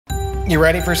You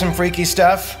ready for some freaky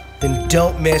stuff? Then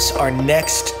don't miss our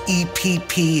next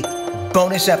EPP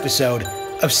bonus episode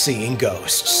of Seeing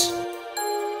Ghosts.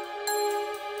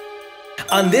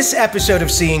 On this episode of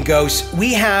Seeing Ghosts,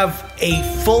 we have a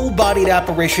full-bodied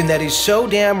apparition that is so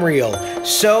damn real,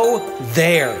 so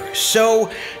there,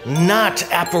 so not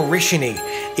apparition-y.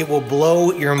 It will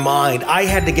blow your mind. I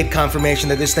had to get confirmation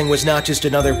that this thing was not just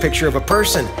another picture of a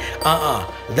person.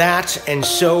 That and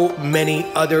so many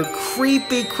other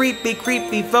creepy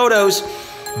photos.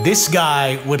 This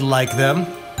guy would like them.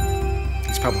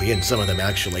 He's probably in some of them,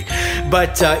 actually.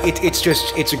 But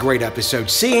it's a great episode.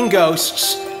 Seeing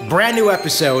Ghosts, brand new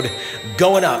episode,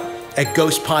 going up at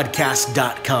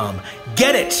ghostpodcast.com.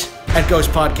 Get it at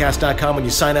ghostpodcast.com when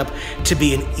you sign up to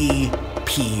be an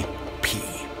EPP.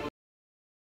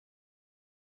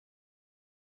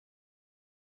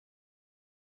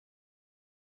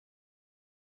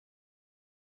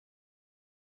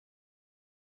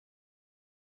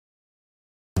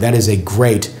 That is a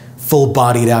great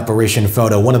full-bodied apparition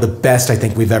photo, one of the best I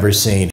think we've ever seen.